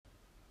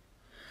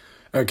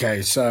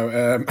Okay,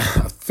 so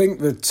I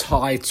think the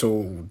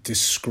title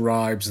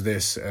describes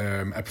this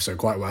episode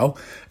quite well.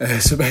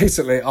 So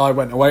basically, I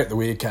went away at the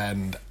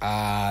weekend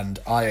and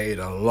I ate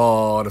a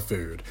lot of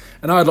food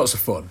and I had lots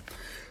of fun.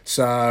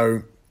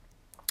 So,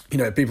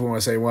 people want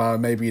to say, well,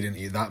 maybe you didn't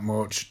eat that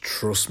much.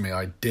 Trust me,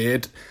 I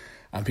did.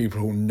 And people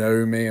who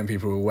know me and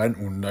people who went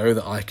will know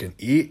that I can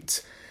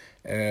eat.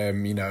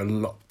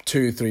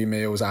 2-3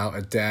 meals out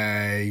a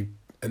day,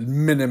 a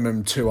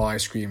minimum 2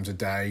 ice creams a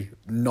day,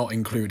 not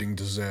including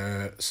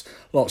desserts,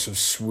 lots of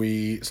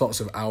sweets, lots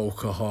of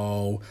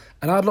alcohol,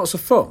 and I had lots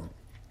of fun,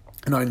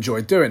 and I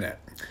enjoyed doing it.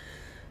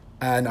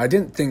 And I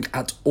didn't think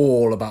at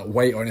all about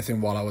weight or anything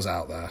while I was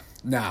out there.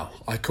 Now,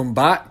 I come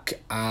back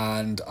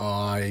and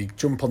I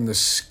jump on the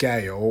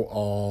scale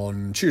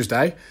on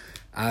Tuesday,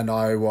 and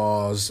I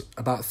was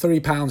about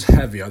 3 pounds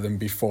heavier than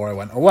before I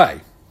went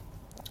away.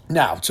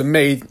 Now, to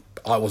me,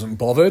 I wasn't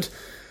bothered.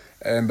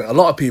 But a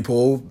lot of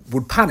people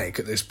would panic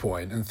at this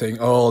point and think,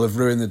 oh, they've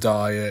ruined the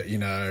diet,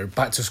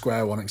 back to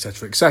square one,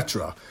 etc.,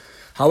 etc.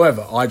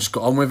 However, I just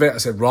got on with it. I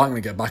said, right, I'm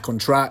going to get back on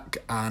track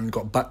and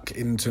got back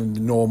into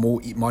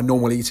my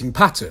normal eating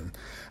pattern.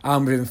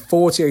 And within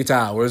 48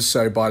 hours,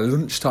 so by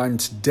lunchtime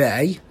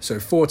today,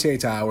 so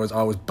 48 hours,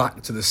 I was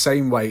back to the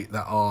same weight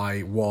that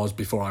I was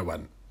before I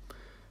went.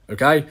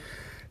 Okay?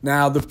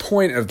 Now, the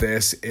point of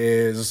this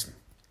is,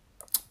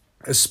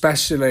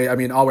 especially, I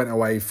went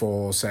away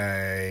for,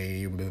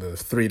 say,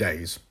 3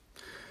 days.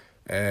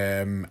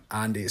 And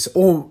it's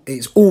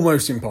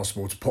almost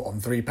impossible to put on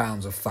 3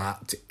 pounds of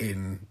fat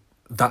in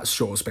that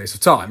short space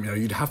of time.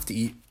 You'd have to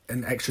eat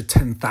an extra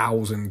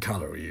 10,000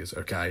 calories,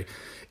 okay?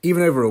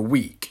 Even over a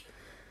week,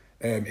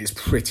 it's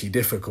pretty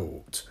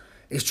difficult.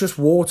 It's just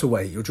water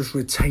weight. You're just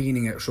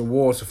retaining extra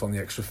water from the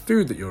extra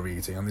food that you're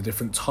eating and the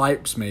different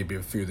types, maybe,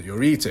 of food that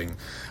you're eating.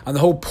 And the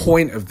whole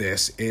point of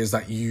this is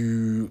that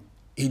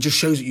it just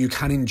shows that you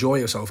can enjoy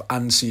yourself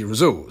and see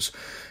results.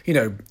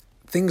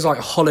 Things like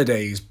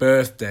holidays,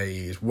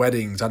 birthdays,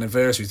 weddings,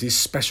 anniversaries, these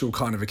special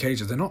kind of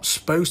occasions, they're not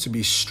supposed to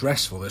be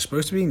stressful. They're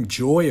supposed to be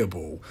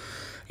enjoyable.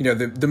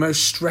 The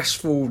most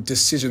stressful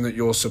decision that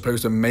you're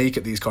supposed to make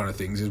at these kind of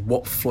things is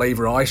what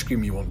flavour ice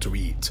cream you want to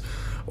eat,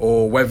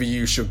 or whether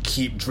you should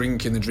keep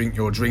drinking the drink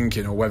you're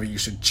drinking, or whether you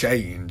should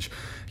change.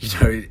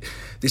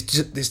 This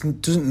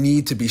doesn't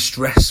need to be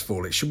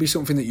stressful. It should be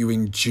something that you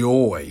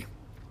enjoy.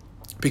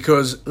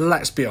 Because,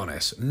 let's be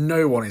honest,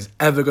 no one is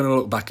ever going to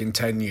look back in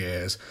 10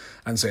 years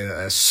and say that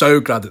they're so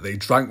glad that they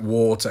drank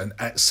water and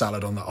ate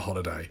salad on that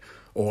holiday,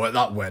 or at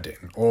that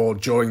wedding, or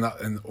during that,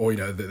 or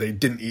that they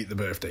didn't eat the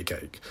birthday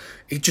cake.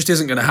 It just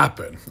isn't going to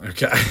happen,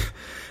 okay?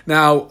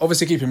 Now,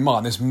 obviously keep in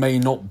mind, this may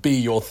not be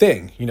your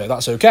thing.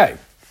 That's okay.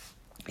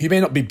 You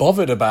may not be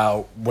bothered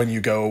about when you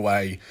go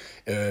away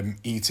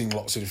eating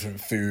lots of different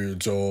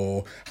foods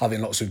or having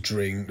lots of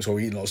drinks or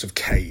eating lots of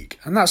cake,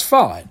 and that's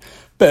fine.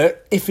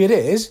 But if it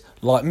is,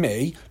 like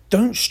me,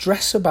 don't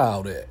stress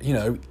about it.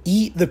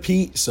 Eat the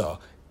pizza,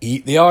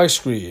 eat the ice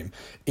cream.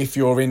 If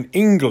you're in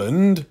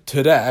England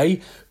today,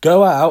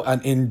 go out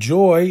and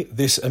enjoy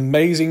this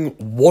amazing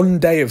 1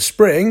 day of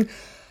spring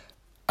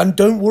and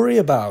don't worry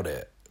about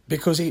it.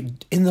 Because in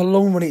the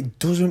long run, it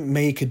doesn't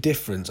make a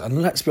difference.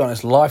 And let's be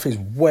honest, life is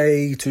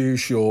way too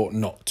short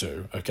not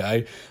to,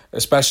 okay?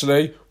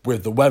 Especially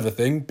with the weather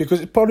thing,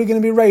 because it's probably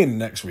going to be raining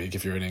next week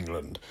if you're in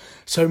England.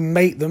 So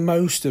make the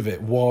most of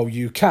it while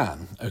you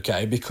can,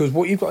 okay? Because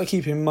what you've got to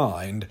keep in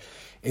mind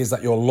is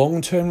that your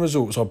long-term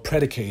results are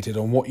predicated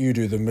on what you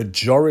do the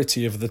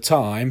majority of the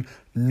time,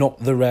 not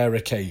the rare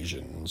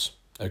occasions,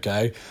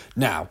 okay?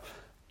 Now,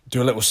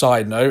 do a little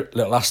side note,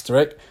 little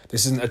asterisk.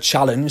 This isn't a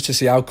challenge to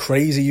see how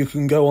crazy you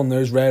can go on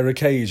those rare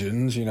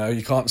occasions. You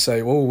can't say,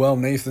 oh, well,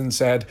 Nathan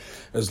said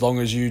as long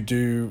as you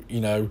do,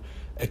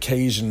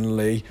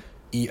 occasionally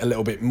eat a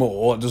little bit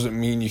more, it doesn't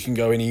mean you can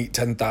go and eat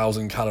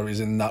 10,000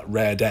 calories in that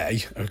rare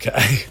day,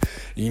 okay?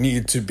 You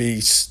need to be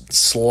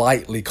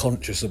slightly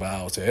conscious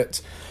about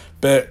it.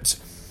 But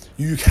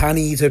you can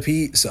eat a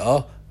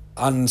pizza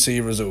and see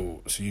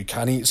results. You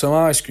can eat some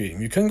ice cream.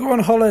 You can go on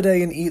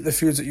holiday and eat the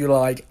foods that you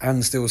like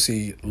and still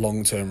see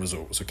long-term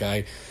results,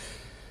 okay?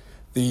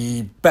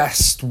 The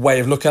best way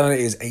of looking at it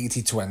is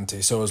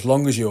 80-20. So as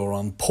long as you're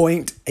on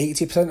point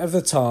 80% of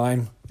the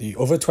time, the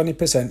other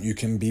 20% you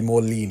can be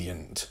more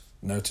lenient.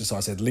 Notice I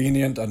said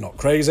lenient and not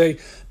crazy,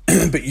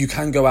 but you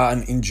can go out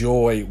and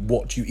enjoy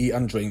what you eat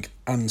and drink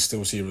and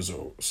still see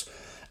results.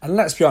 And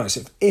let's be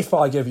honest, if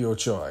I give you a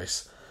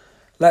choice,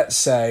 let's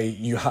say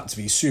you had to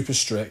be super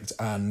strict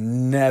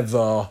and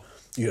never,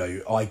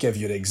 I give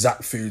you the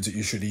exact foods that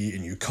you should eat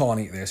and you can't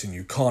eat this and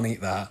you can't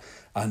eat that,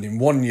 and in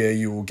 1 year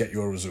you will get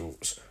your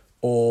results.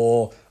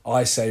 Or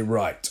I say,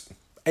 right,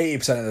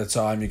 80% of the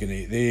time you can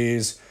eat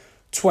these,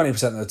 20%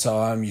 of the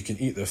time you can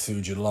eat the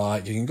food you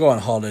like, you can go on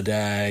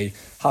holiday,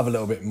 have a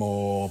little bit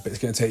more, but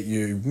it's going to take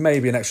you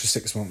maybe an extra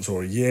 6 months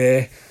or a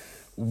year.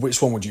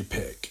 Which one would you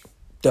pick?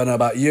 Don't know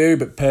about you,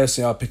 but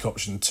personally I'd pick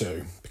option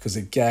 2. Because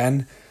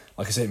again,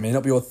 like I say, it may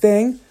not be your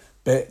thing,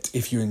 but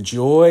if you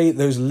enjoy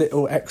those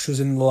little extras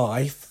in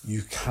life,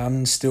 you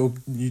can still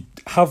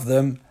have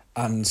them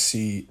and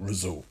see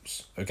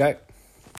results, okay?